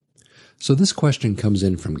So this question comes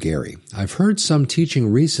in from Gary. I've heard some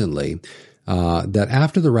teaching recently that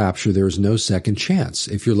after the rapture there is no second chance.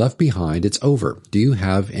 If you're left behind, it's over. Do you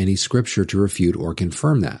have any scripture to refute or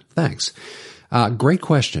confirm that? Thanks. Great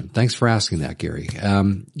question. Thanks for asking that, Gary.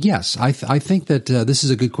 Yes, I think that this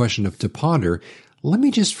is a good question to ponder. Let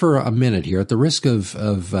me just for a minute here, at the risk of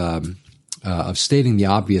stating the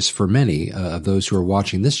obvious for many of those who are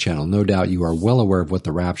watching this channel, no doubt you are well aware of what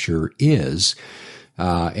the rapture is,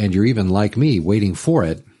 and you're even like me waiting for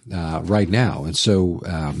it right now. And so,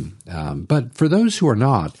 but for those who are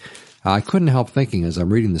not, I couldn't help thinking as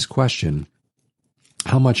I'm reading this question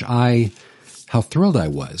how thrilled I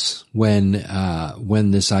was when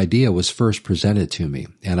this idea was first presented to me.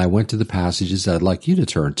 And I went to the passages that I'd like you to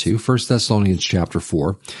turn to, 1 Thessalonians chapter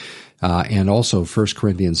 4, and also 1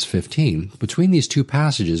 Corinthians 15. Between these two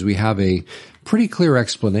passages, we have a pretty clear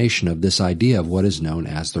explanation of this idea of what is known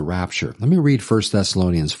as the rapture. Let me read 1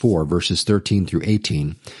 Thessalonians 4, verses 13 through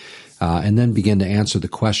 18, and then begin to answer the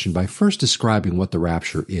question by first describing what the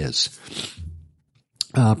rapture is.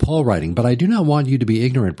 Paul writing, "But I do not want you to be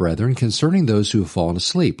ignorant, brethren, concerning those who have fallen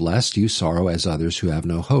asleep, lest you sorrow as others who have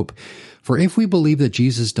no hope. For if we believe that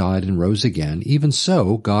Jesus died and rose again, even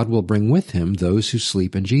so God will bring with him those who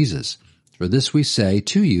sleep in Jesus. For this we say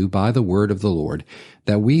to you by the word of the Lord,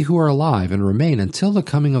 that we who are alive and remain until the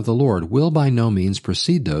coming of the Lord will by no means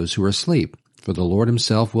precede those who are asleep. For the Lord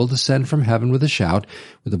himself will descend from heaven with a shout,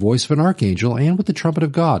 with the voice of an archangel, and with the trumpet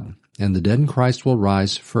of God, and the dead in Christ will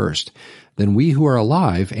rise first. Then we who are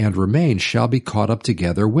alive and remain shall be caught up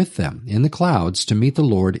together with them in the clouds to meet the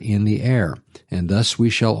Lord in the air, and thus we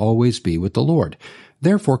shall always be with the Lord.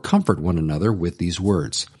 Therefore comfort one another with these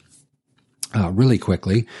words." Really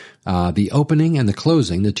quickly, the opening and the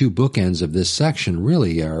closing, the two bookends of this section,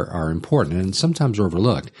 really are important and sometimes are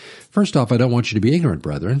overlooked. First off, I don't want you to be ignorant,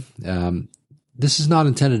 brethren. This is not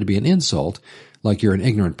intended to be an insult, like you're an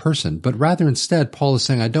ignorant person, but rather instead, Paul is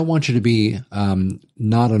saying, I don't want you to be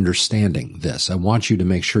not understanding this. I want you to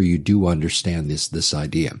make sure you do understand this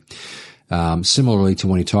idea. Similarly to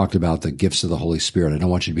when he talked about the gifts of the Holy Spirit, I don't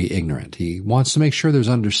want you to be ignorant. He wants to make sure there's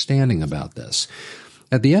understanding about this.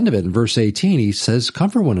 At the end of it, in verse 18, he says,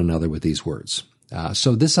 comfort one another with these words.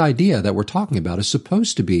 So this idea that we're talking about is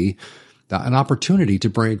supposed to be an opportunity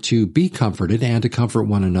to be comforted and to comfort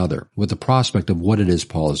one another with the prospect of what it is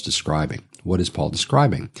Paul is describing. What is Paul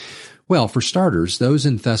describing? Well, for starters, those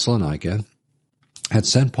in Thessalonica had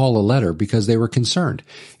sent Paul a letter because they were concerned.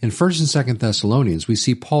 In 1st and 2nd Thessalonians, we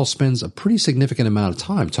see Paul spends a pretty significant amount of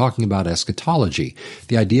time talking about eschatology,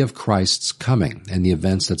 the idea of Christ's coming and the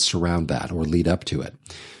events that surround that or lead up to it.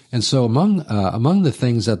 And so among the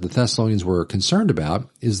things that the Thessalonians were concerned about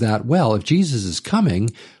is that, well, if Jesus is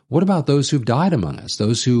coming, what about those who've died among us,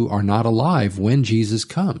 those who are not alive when Jesus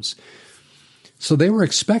comes? So they were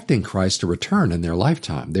expecting Christ to return in their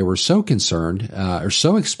lifetime. They were so concerned, or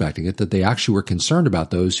so expecting it, that they actually were concerned about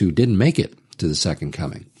those who didn't make it to the second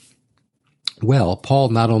coming. Well, Paul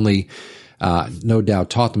not only, no doubt,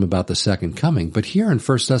 taught them about the second coming, but here in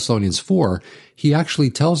 1 Thessalonians 4, he actually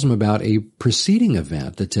tells them about a preceding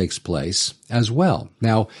event that takes place as well.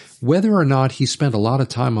 Now, whether or not he spent a lot of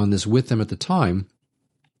time on this with them at the time,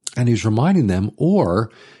 and he's reminding them, or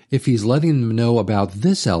if he's letting them know about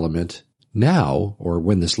this element now, or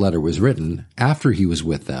when this letter was written, after he was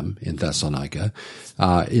with them in Thessalonica,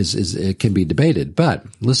 it can be debated. But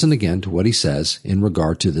listen again to what he says in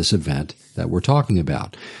regard to this event that we're talking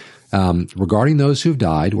about. Regarding those who've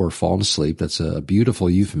died or fallen asleep, that's a beautiful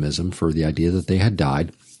euphemism for the idea that they had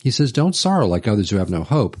died. He says, don't sorrow like others who have no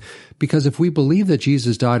hope, because if we believe that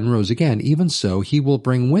Jesus died and rose again, even so he will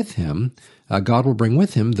bring with him, God will bring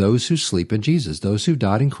with him those who sleep in Jesus. Those who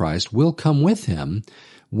died in Christ will come with him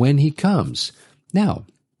when he comes. Now,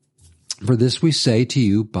 for this we say to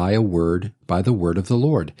you by the word of the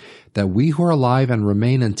Lord, that we who are alive and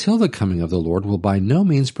remain until the coming of the Lord will by no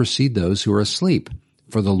means precede those who are asleep.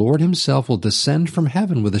 For the Lord himself will descend from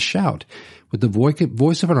heaven with a shout, with the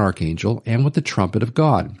voice of an archangel, and with the trumpet of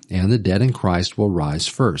God, and the dead in Christ will rise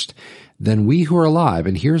first. Then we who are alive,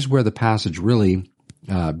 and here's where the passage really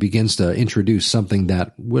begins to introduce something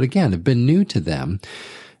that would again have been new to them.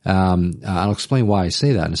 I'll explain why I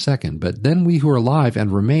say that in a second. But then we who are alive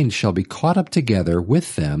and remain shall be caught up together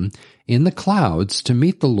with them in the clouds to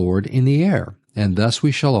meet the Lord in the air. And thus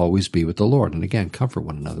we shall always be with the Lord. And again, comfort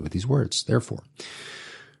one another with these words, therefore.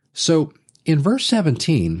 So in verse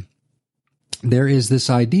 17, there is this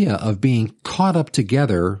idea of being caught up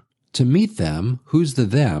together to meet them. Who's the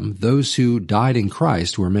them? Those who died in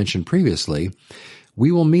Christ, who were mentioned previously.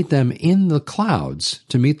 We will meet them in the clouds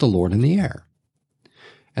to meet the Lord in the air.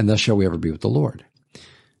 And thus shall we ever be with the Lord.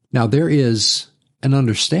 Now, there is an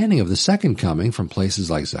understanding of the second coming from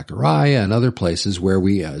places like Zechariah and other places where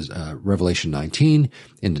we, Revelation 19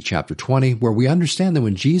 into chapter 20, where we understand that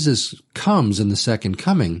when Jesus comes in the second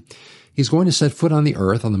coming, he's going to set foot on the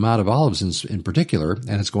earth, on the Mount of Olives in particular,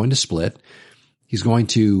 and it's going to split. He's going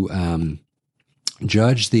to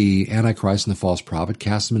judge the Antichrist and the false prophet,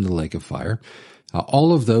 cast them into the lake of fire.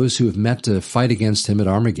 All of those who have met to fight against him at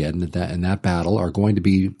Armageddon in that battle are going to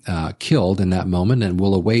be killed in that moment and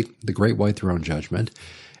will await the great white throne judgment.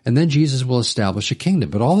 And then Jesus will establish a kingdom.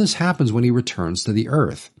 But all this happens when he returns to the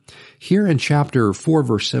earth. Here in chapter 4,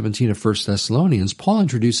 verse 17 of 1 Thessalonians, Paul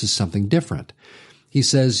introduces something different. He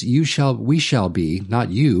says, we shall be, not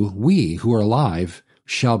you, we who are alive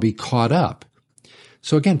shall be caught up.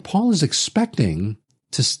 So again, Paul is expecting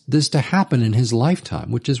this to happen in his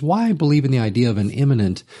lifetime, which is why I believe in the idea of an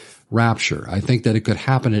imminent rapture. I think that it could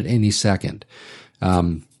happen at any second.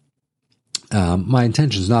 My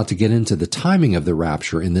intention is not to get into the timing of the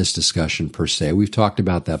rapture in this discussion per se. We've talked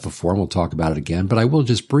about that before, and we'll talk about it again, but I will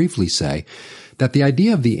just briefly say that the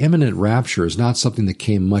idea of the imminent rapture is not something that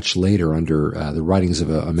came much later under the writings of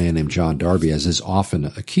a man named John Darby, as is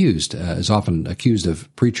often accused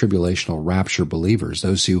of pre-tribulational rapture believers,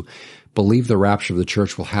 those who believe the rapture of the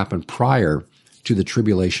church will happen prior to the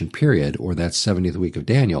tribulation period, or that 70th week of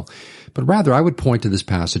Daniel. But rather, I would point to this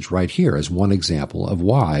passage right here as one example of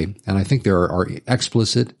why, and I think there are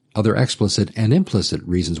other explicit and implicit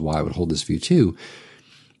reasons why I would hold this view too.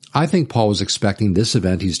 I think Paul was expecting this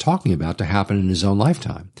event he's talking about to happen in his own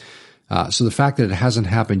lifetime. So the fact that it hasn't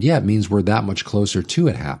happened yet means we're that much closer to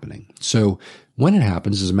it happening. So when it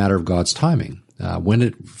happens is a matter of God's timing, when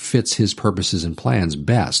it fits his purposes and plans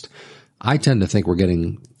best. I tend to think we're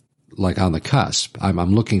getting like on the cusp.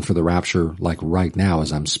 I'm looking for the rapture like right now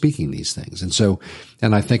as I'm speaking these things.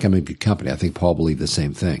 And I think I'm in good company. I think Paul believed the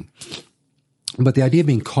same thing. But the idea of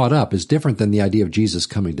being caught up is different than the idea of Jesus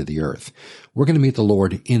coming to the earth. We're going to meet the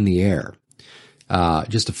Lord in the air.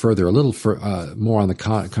 Just to further a little more on the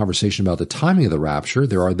conversation about the timing of the rapture,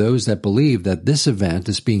 there are those that believe that this event,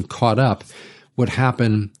 this being caught up, would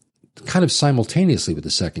happen kind of simultaneously with the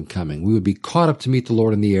second coming. We would be caught up to meet the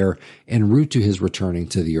Lord in the air en route to his returning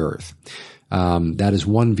to the earth. That is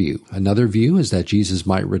one view. Another view is that Jesus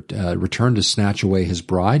might return to snatch away his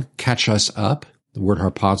bride, catch us up. The word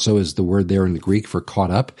harpazo is the word there in the Greek for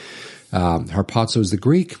caught up. Harpazo is the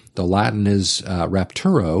Greek. The Latin is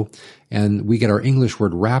rapturo, and we get our English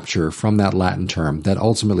word rapture from that Latin term that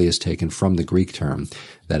ultimately is taken from the Greek term.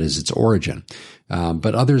 That is its origin.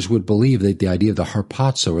 But others would believe that the idea of the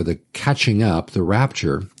harpazo, or the catching up, the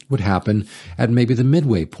rapture, would happen at maybe the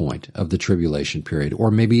midway point of the tribulation period,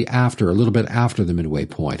 or maybe a little bit after the midway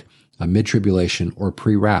point. Mid-tribulation or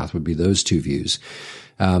pre-wrath would be those two views.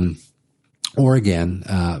 Or again,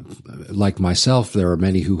 like myself, there are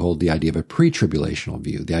many who hold the idea of a pre-tribulational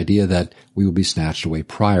view, the idea that we will be snatched away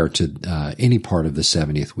prior to any part of the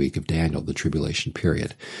 70th week of Daniel, the tribulation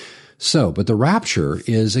period. But the rapture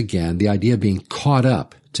is, again, the idea of being caught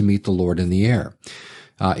up to meet the Lord in the air.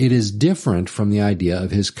 It is different from the idea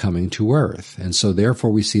of his coming to earth. And so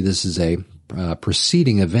therefore we see this as a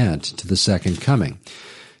preceding event to the second coming.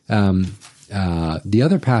 The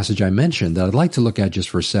other passage I mentioned that I'd like to look at just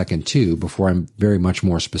for a second too, before I very much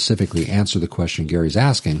more specifically answer the question Gary's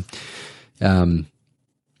asking,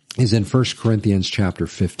 is in 1 Corinthians chapter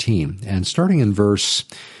 15, and starting in verse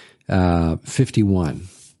 51.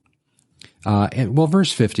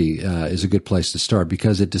 Verse 50 is a good place to start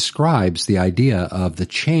because it describes the idea of the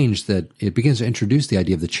change it begins to introduce the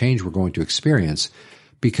idea of the change we're going to experience,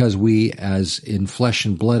 because we, as in flesh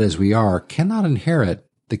and blood as we are, cannot inherit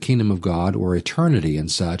the kingdom of God or eternity and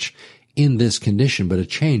such in this condition, but a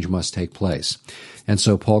change must take place. And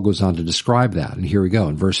so Paul goes on to describe that. And here we go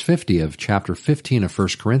in verse 50 of chapter 15 of 1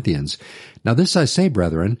 Corinthians. Now this I say,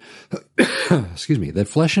 brethren, that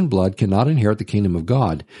flesh and blood cannot inherit the kingdom of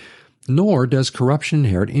God, nor does corruption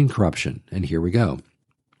inherit incorruption. And here we go.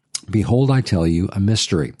 Behold, I tell you a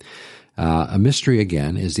mystery. A mystery,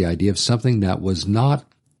 again, is the idea of something that was not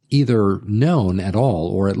either known at all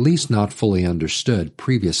or at least not fully understood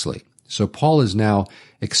previously. So Paul is now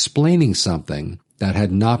explaining something that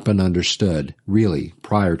had not been understood really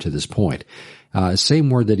prior to this point. Same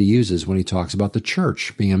word that he uses when he talks about the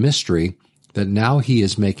church being a mystery that now he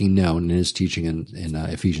is making known in his teaching in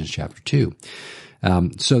Ephesians chapter 2.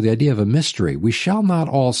 So the idea of a mystery, we shall not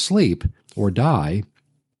all sleep or die,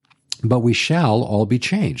 but we shall all be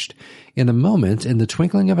changed in a moment, in the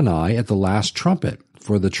twinkling of an eye, at the last trumpet.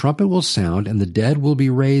 For the trumpet will sound, and the dead will be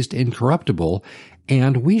raised incorruptible,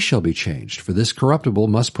 And we shall be changed, for this corruptible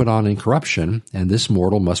must put on incorruption, and this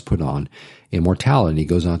mortal must put on immortality. He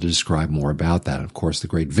goes on to describe more about that. Of course, the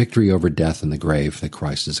great victory over death and the grave that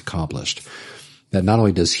Christ has accomplished. That not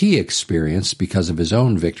only does he experience because of his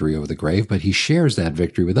own victory over the grave, but he shares that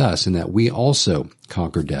victory with us, in that we also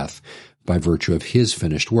conquer death by virtue of his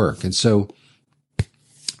finished work. And so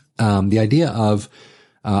the idea of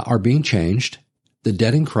our being changed, the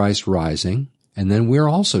dead in Christ rising, and then we're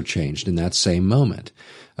also changed in that same moment.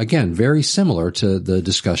 Again, very similar to the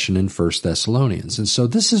discussion in 1 Thessalonians. And so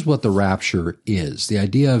this is what the rapture is. The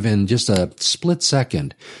idea of, in just a split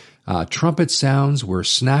second, trumpet sounds, we're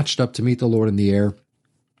snatched up to meet the Lord in the air.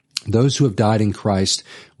 Those who have died in Christ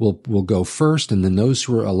will go first, and then those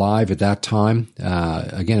who are alive at that time,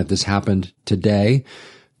 again, if this happened today,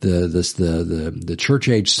 the church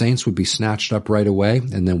age saints would be snatched up right away,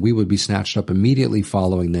 and then we would be snatched up immediately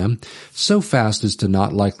following them, so fast as to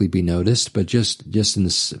not likely be noticed, but just in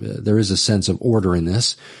this, there is a sense of order in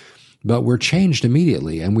this. But we're changed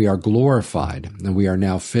immediately, and we are glorified, and we are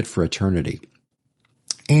now fit for eternity.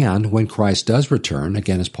 And when Christ does return,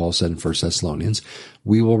 again, as Paul said in 1 Thessalonians,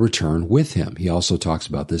 we will return with him. He also talks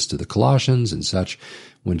about this to the Colossians and such.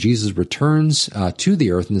 When Jesus returns to the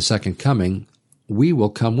earth in the second coming, we will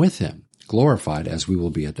come with him, glorified as we will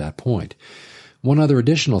be at that point. One other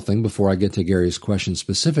additional thing before I get to Gary's question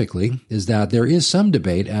specifically is that there is some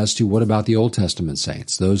debate as to what about the Old Testament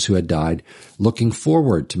saints, those who had died looking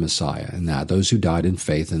forward to Messiah, and that those who died in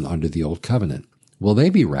faith and under the Old Covenant. Will they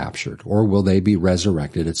be raptured, or will they be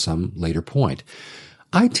resurrected at some later point?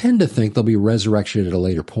 I tend to think they'll be resurrected at a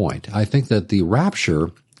later point. I think that the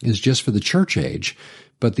rapture is just for the church age,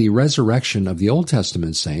 but the resurrection of the Old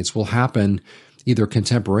Testament saints will happen either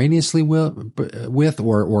contemporaneously with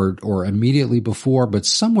or immediately before, but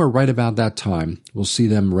somewhere right about that time, we'll see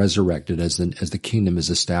them resurrected as the kingdom is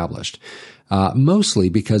established. Mostly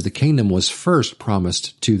because the kingdom was first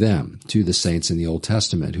promised to them, to the saints in the Old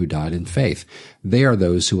Testament who died in faith. They are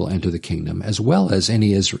those who will enter the kingdom, as well as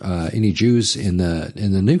any Jews in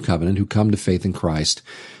the New Covenant who come to faith in Christ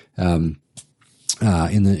in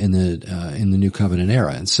the New Covenant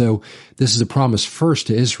era. And so this is a promise first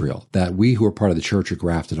to Israel, that we who are part of the church are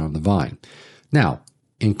grafted on the vine. Now,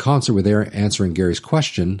 in concert with answering Gary's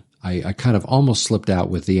question, I kind of almost slipped out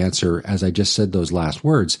with the answer as I just said those last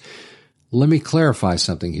words. Let me clarify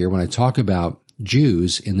something here when I talk about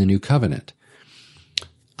Jews in the New Covenant.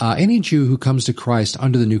 Any Jew who comes to Christ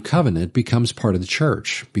under the New Covenant becomes part of the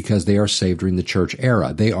church because they are saved during the church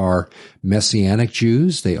era. They are Messianic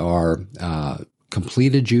Jews. They are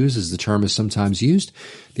completed Jews, as the term is sometimes used.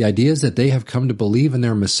 The idea is that they have come to believe in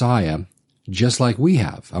their Messiah just like we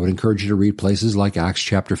have. I would encourage you to read places like Acts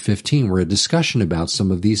chapter 15, where a discussion about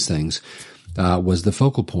some of these things was the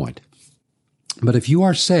focal point. But if you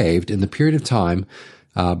are saved in the period of time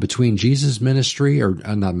between Jesus' ministry, or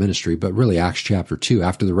not ministry, but really Acts chapter 2,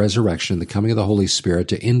 after the resurrection, the coming of the Holy Spirit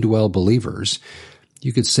to indwell believers,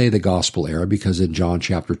 you could say the gospel era, because in John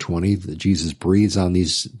chapter 20, Jesus breathes on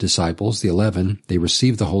these disciples, the 11, they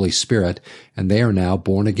receive the Holy Spirit, and they are now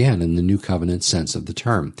born again in the New Covenant sense of the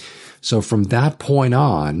term. So from that point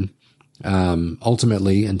on,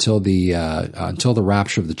 ultimately until the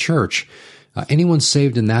rapture of the church, anyone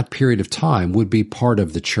saved in that period of time would be part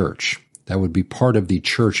of the church. That would be part of the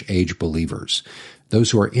church age believers, those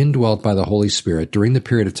who are indwelt by the Holy Spirit during the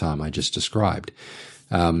period of time I just described.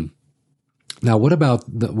 Now, what about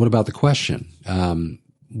the question?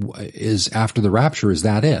 Is after the rapture, is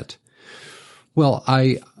that it? Well,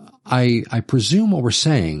 I presume what we're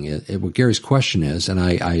saying, what Gary's question is, and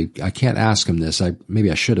I can't ask him this.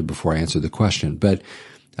 Maybe I should have before I answered the question, but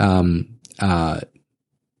I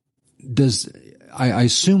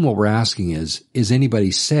assume what we're asking is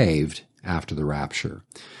anybody saved after the rapture?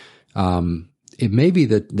 It may be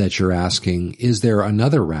that you're asking, is there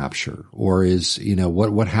another rapture, or is,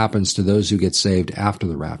 what happens to those who get saved after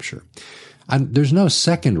the rapture? There's no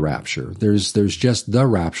second rapture. There's just the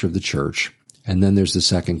rapture of the church, and then there's the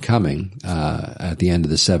second coming at the end of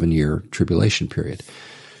the 7-year tribulation period.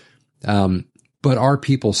 But are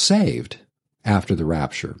people saved after the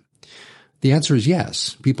rapture? The answer is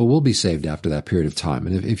yes. People will be saved after that period of time.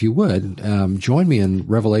 And if you would, join me in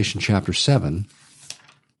Revelation chapter 7.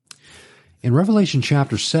 In Revelation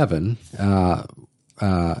chapter 7,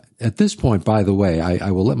 at this point, by the way, I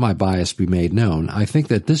will let my bias be made known. I think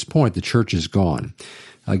that at this point the church is gone.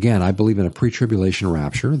 Again, I believe in a pre-tribulation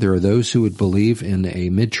rapture. There are those who would believe in a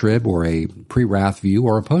mid-trib or a pre-wrath view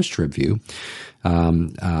or a post-trib view.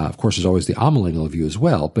 Of course, there's always the amillennial view as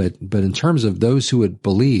well. But in terms of those who would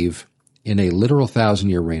believe in a literal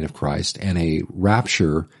 1,000-year reign of Christ and a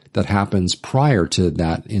rapture that happens prior to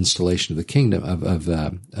that installation of the kingdom of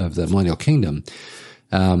the millennial kingdom,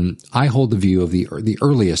 I hold the view of the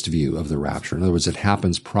earliest view of the rapture. In other words, it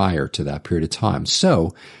happens prior to that period of time.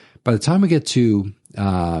 So, by the time we get to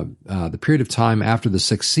the period of time after the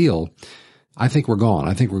sixth seal, I think we're gone.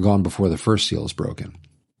 I think we're gone before the first seal is broken.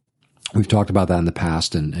 We've talked about that in the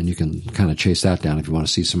past, and you can kind of chase that down if you want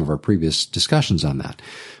to see some of our previous discussions on that.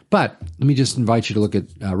 But let me just invite you to look at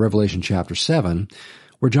Revelation chapter 7,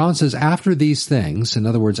 where John says, after these things, in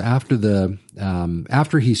other words,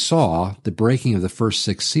 after he saw the breaking of the first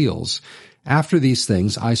six seals, after these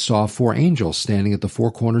things I saw four angels standing at the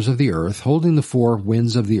four corners of the earth, holding the four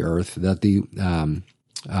winds of the earth, that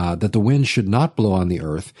the wind should not blow on the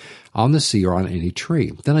earth, on the sea, or on any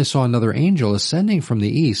tree. Then I saw another angel ascending from the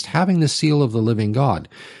east, having the seal of the living God.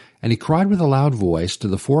 And he cried with a loud voice to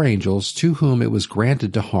the four angels to whom it was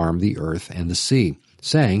granted to harm the earth and the sea,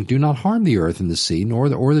 saying, do not harm the earth and the sea, nor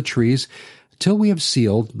the trees, till we have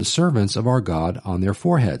sealed the servants of our God on their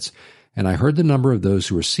foreheads. And I heard the number of those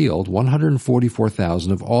who were sealed,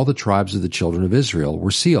 144,000 of all the tribes of the children of Israel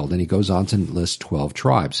were sealed. And he goes on to list 12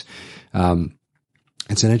 tribes.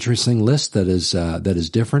 It's an interesting list that is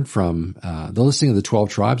different from the listing of the 12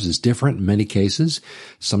 tribes is different in many cases.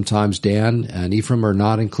 Sometimes Dan and Ephraim are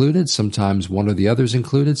not included. Sometimes one or the other is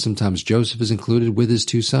included. Sometimes Joseph is included with his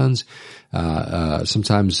two sons.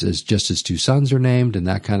 Sometimes it's just his two sons are named and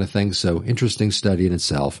that kind of thing. So interesting study in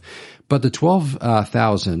itself. But the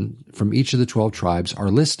 12,000 from each of the 12 tribes are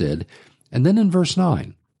listed. And then in verse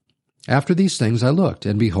 9, after these things I looked,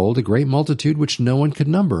 and behold, a great multitude which no one could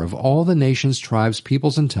number, of all the nations, tribes,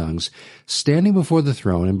 peoples, and tongues, standing before the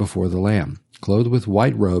throne and before the Lamb, clothed with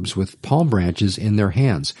white robes, with palm branches in their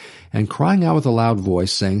hands, and crying out with a loud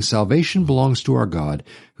voice, saying, salvation belongs to our God,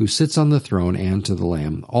 who sits on the throne, and to the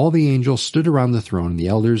Lamb. All the angels stood around the throne, and the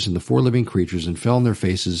elders and the four living creatures, and fell on their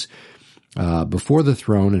faces before the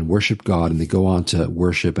throne and worshiped God. And they go on to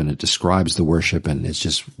worship, and it describes the worship, and it's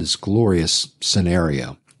just this glorious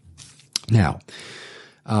scenario. Now,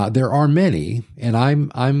 there are many, and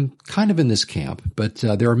I'm kind of in this camp, but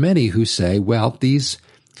there are many who say, well, these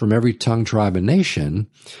from every tongue, tribe, and nation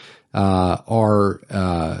are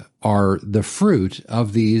the fruit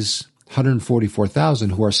of these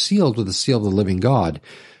 144,000 who are sealed with the seal of the living God,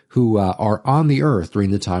 who are on the earth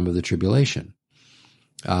during the time of the tribulation.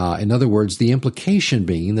 In other words, the implication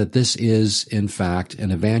being that this is, in fact,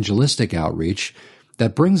 an evangelistic outreach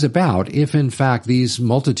that brings about, if in fact these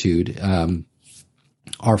multitude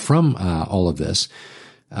are from all of this,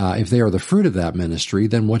 if they are the fruit of that ministry,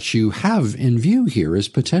 then what you have in view here is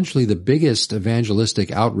potentially the biggest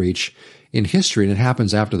evangelistic outreach in history, and it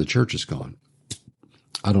happens after the church is gone.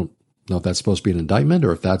 I don't know if that's supposed to be an indictment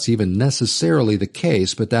or if that's even necessarily the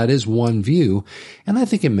case, but that is one view, and I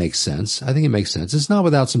think it makes sense. It's not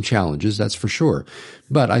without some challenges, that's for sure,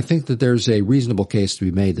 but I think that there's a reasonable case to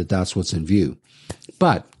be made that that's what's in view.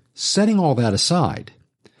 But setting all that aside,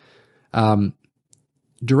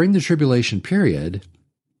 during the tribulation period,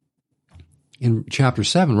 in chapter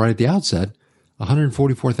 7, right at the outset,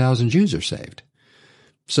 144,000 Jews are saved.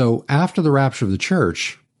 So after the rapture of the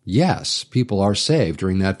church, yes, people are saved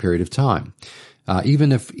during that period of time.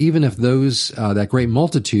 Even if those that great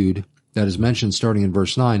multitude that is mentioned starting in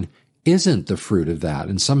verse 9 isn't the fruit of that,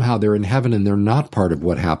 and somehow they're in heaven and they're not part of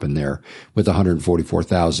what happened there with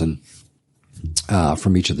 144,000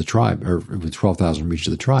 from each of the tribe, or with 12,000 from each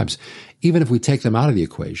of the tribes. Even if we take them out of the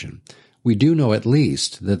equation, we do know at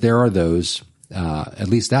least that there are those, at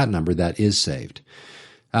least that number, that is saved.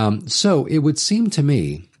 So it would seem to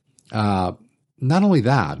me, not only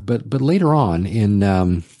that, but later on in,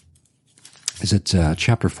 is it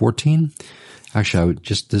chapter 14? Actually,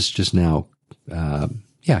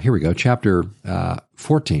 here we go, chapter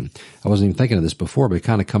 14. I wasn't even thinking of this before, but it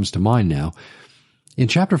kind of comes to mind now. In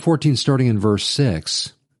chapter 14, starting in verse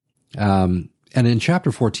 6, and in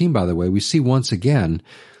chapter 14, by the way, we see once again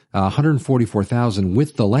 144,000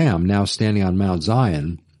 with the Lamb now standing on Mount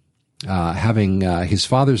Zion, having his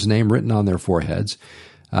Father's name written on their foreheads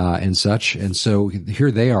and such. And so here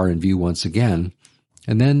they are in view once again.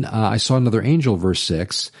 And then I saw another angel, verse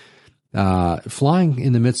 6, flying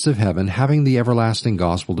in the midst of heaven, having the everlasting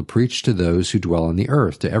gospel to preach to those who dwell on the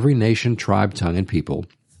earth, to every nation, tribe, tongue, and people,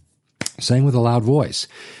 saying with a loud voice,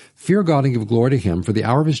 fear God and give glory to him, for the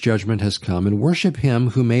hour of his judgment has come, and worship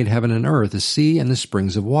him who made heaven and earth, the sea, and the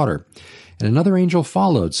springs of water. And another angel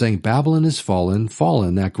followed, saying, Babylon is fallen,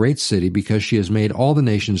 that great city, because she has made all the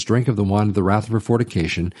nations drink of the wine of the wrath of her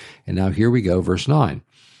fornication. And now here we go, verse 9.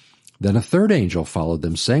 Then a third angel followed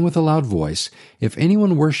them, saying with a loud voice, "If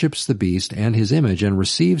anyone worships the beast and his image and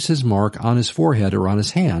receives his mark on his forehead or on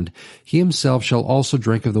his hand, he himself shall also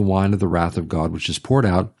drink of the wine of the wrath of God, which is poured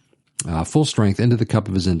out full strength into the cup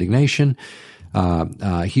of his indignation.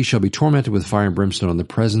 He shall be tormented with fire and brimstone in the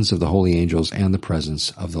presence of the holy angels and the presence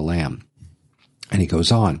of the Lamb." And he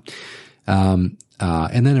goes on. And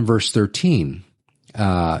then in verse 13,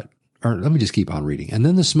 or let me just keep on reading. "And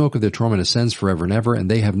then the smoke of their torment ascends forever and ever, and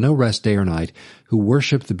they have no rest day or night, who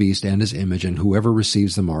worship the beast and his image, and whoever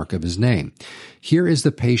receives the mark of his name. Here is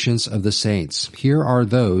the patience of the saints. Here are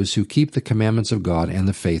those who keep the commandments of God and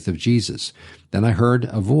the faith of Jesus. Then I heard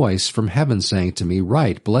a voice from heaven saying to me,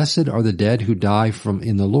 'Write, blessed are the dead who die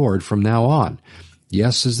in the Lord from now on.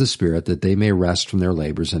 Yes, says the Spirit, that they may rest from their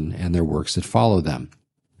labors and their works that follow them.'"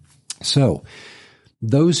 So,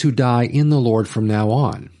 those who die in the Lord from now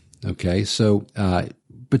on. Okay, so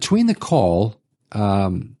between the call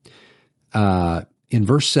in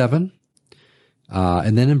verse 7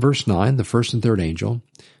 and then in verse 9, the first and third angel,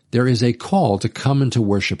 there is a call to come and to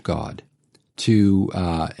worship God,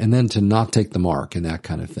 and then to not take the mark and that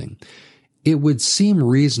kind of thing. It would seem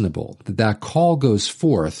reasonable that call goes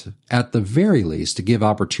forth, at the very least, to give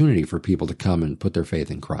opportunity for people to come and put their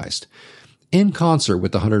faith in Christ, in concert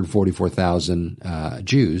with the 144,000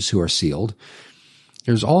 Jews who are sealed.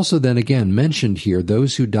 There's also then again mentioned here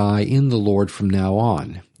those who die in the Lord from now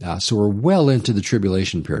on. So we're well into the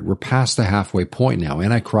tribulation period. We're past the halfway point now.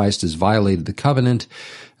 Antichrist has violated the covenant,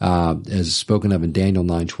 as spoken of in Daniel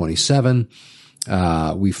 9:27.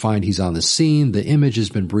 We find he's on the scene. The image has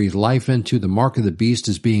been breathed life into. The mark of the beast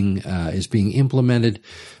is being implemented.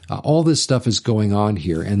 All this stuff is going on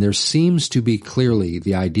here, and there seems to be clearly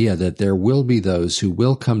the idea that there will be those who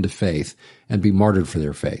will come to faith and be martyred for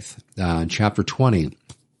their faith. In chapter 20,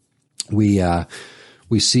 we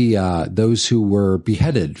see those who were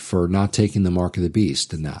beheaded for not taking the mark of the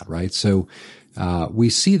beast and that, right? So we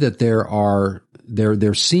see that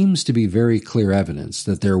there seems to be very clear evidence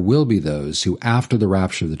that there will be those who, after the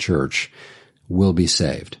rapture of the church, will be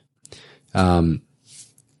saved.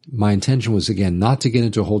 My intention was, again, not to get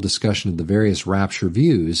into a whole discussion of the various rapture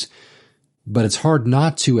views, but it's hard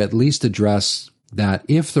not to at least address that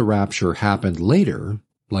if the rapture happened later,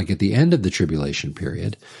 like at the end of the tribulation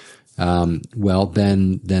period, well,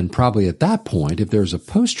 then probably at that point, if there's a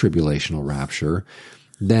post-tribulational rapture,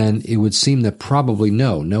 then it would seem that probably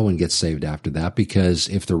no one gets saved after that, because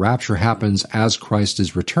if the rapture happens as Christ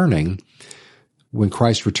is returning, when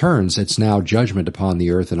Christ returns, it's now judgment upon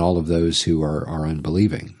the earth and all of those who are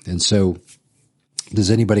unbelieving. And so,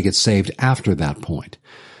 does anybody get saved after that point?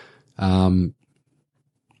 Not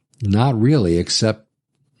really, except,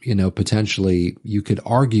 potentially you could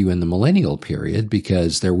argue in the millennial period,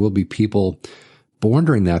 because there will be people born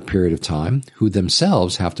during that period of time who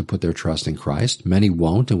themselves have to put their trust in Christ. Many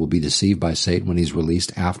won't and will be deceived by Satan when he's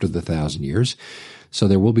released after the 1,000 years. So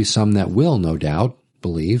there will be some that will, no doubt,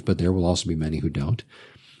 believe, but there will also be many who don't.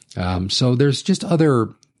 So there's just other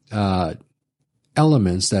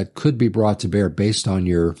elements that could be brought to bear based on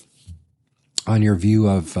your view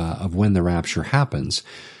of when the rapture happens.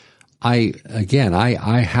 I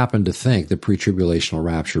happen to think the pre-tribulational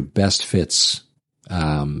rapture best fits,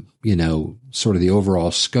 sort of the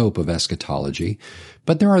overall scope of eschatology.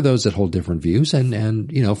 But there are those that hold different views,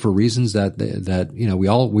 and for reasons that we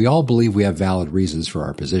all believe we have valid reasons for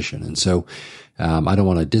our position. And so, I don't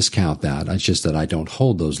want to discount that. It's just that I don't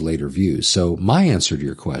hold those later views. So my answer to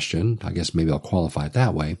your question, I guess maybe I'll qualify it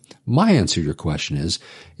that way. My answer to your question is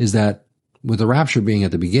that with the rapture being at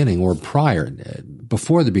the beginning or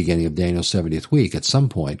before the beginning of Daniel's 70th week, at some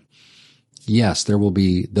point, yes, there will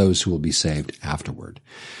be those who will be saved afterward.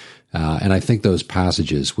 And I think those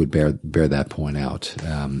passages would bear that point out.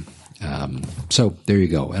 So there you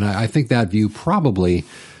go. And I think that view probably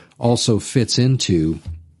also fits into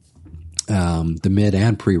the mid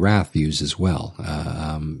and pre-wrath views as well.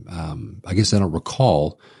 I guess I don't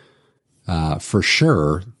recall for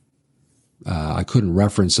sure. I couldn't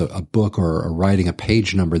reference a book or writing a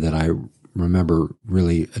page number that I remember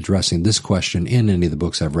really addressing this question in any of the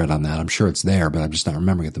books I've read on that. I'm sure it's there, but I'm just not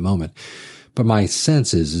remembering at the moment. But my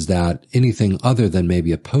sense is that anything other than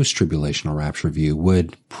maybe a post-tribulational rapture view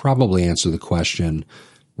would probably answer the question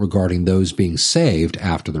regarding those being saved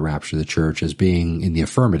after the rapture of the church as being in the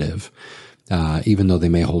affirmative, even though they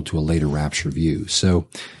may hold to a later rapture view. So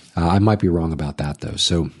I might be wrong about that, though.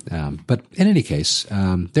 So, but in any case,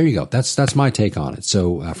 there you go. That's my take on it.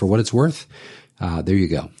 So for what it's worth, there you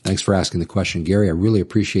go. Thanks for asking the question, Gary. I really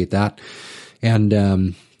appreciate that.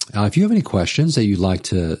 And If you have any questions that you'd like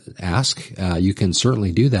to ask, you can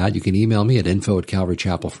certainly do that. You can email me at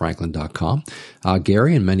info@calvarychapelfranklin.com.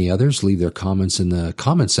 Gary and many others leave their comments in the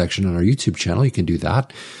comment section on our YouTube channel. You can do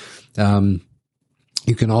that.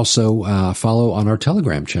 You can also follow on our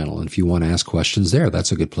Telegram channel. And if you want to ask questions there,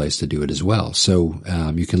 that's a good place to do it as well. So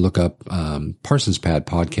you can look up Parsons Pad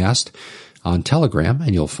Podcast on Telegram,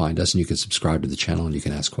 and you'll find us, and you can subscribe to the channel, and you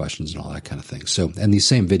can ask questions and all that kind of thing. So, and these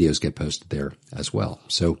same videos get posted there as well.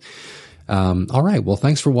 So, all right. Well,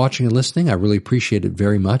 thanks for watching and listening. I really appreciate it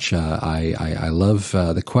very much. I love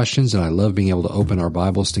the questions, and I love being able to open our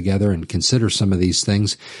Bibles together and consider some of these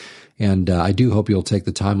things. And I do hope you'll take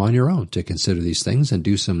the time on your own to consider these things and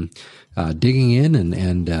do some digging in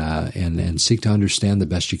and seek to understand the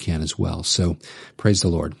best you can as well. So praise the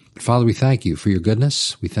Lord. Father, we thank you for your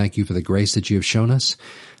goodness. We thank you for the grace that you have shown us,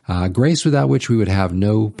 grace without which we would have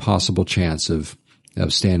no possible chance of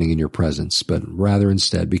standing in your presence, but rather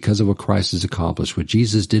instead, because of what Christ has accomplished, what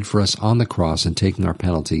Jesus did for us on the cross and taking our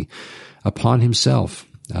penalty upon himself,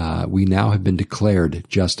 we now have been declared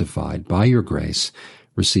justified by your grace,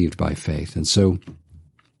 received by faith. And so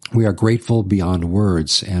we are grateful beyond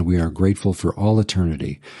words, and we are grateful for all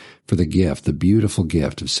eternity for the gift, the beautiful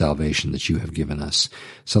gift of salvation that you have given us,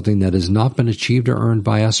 something that has not been achieved or earned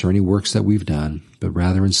by us or any works that we've done, but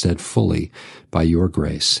rather instead fully by your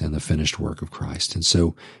grace and the finished work of Christ. And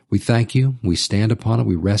so we thank you. We stand upon it.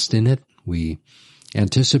 We rest in it. We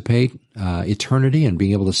anticipate eternity and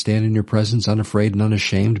being able to stand in your presence unafraid and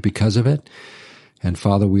unashamed because of it. And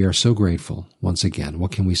Father, we are so grateful once again.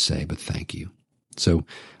 What can we say but thank you? So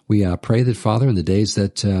we pray that, Father, in the days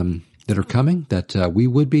that are coming, that we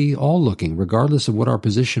would be all looking, regardless of what our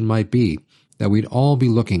position might be, that we'd all be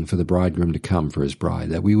looking for the bridegroom to come for his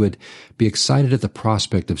bride, that we would be excited at the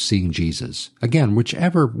prospect of seeing Jesus. Again,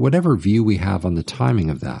 whatever view we have on the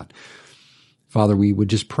timing of that, Father, we would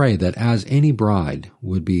just pray that as any bride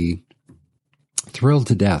would be thrilled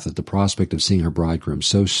to death at the prospect of seeing her bridegroom,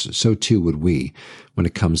 so too would we when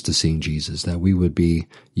it comes to seeing Jesus, that we would be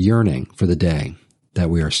yearning for the day that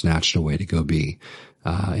we are snatched away to go be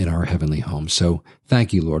in our heavenly home. So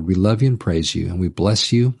thank you, Lord. We love you and praise you, and we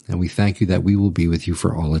bless you, and we thank you that we will be with you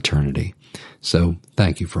for all eternity. So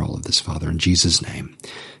thank you for all of this, Father, in Jesus' name.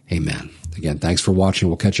 Amen. Again, thanks for watching.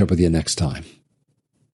 We'll catch up with you next time.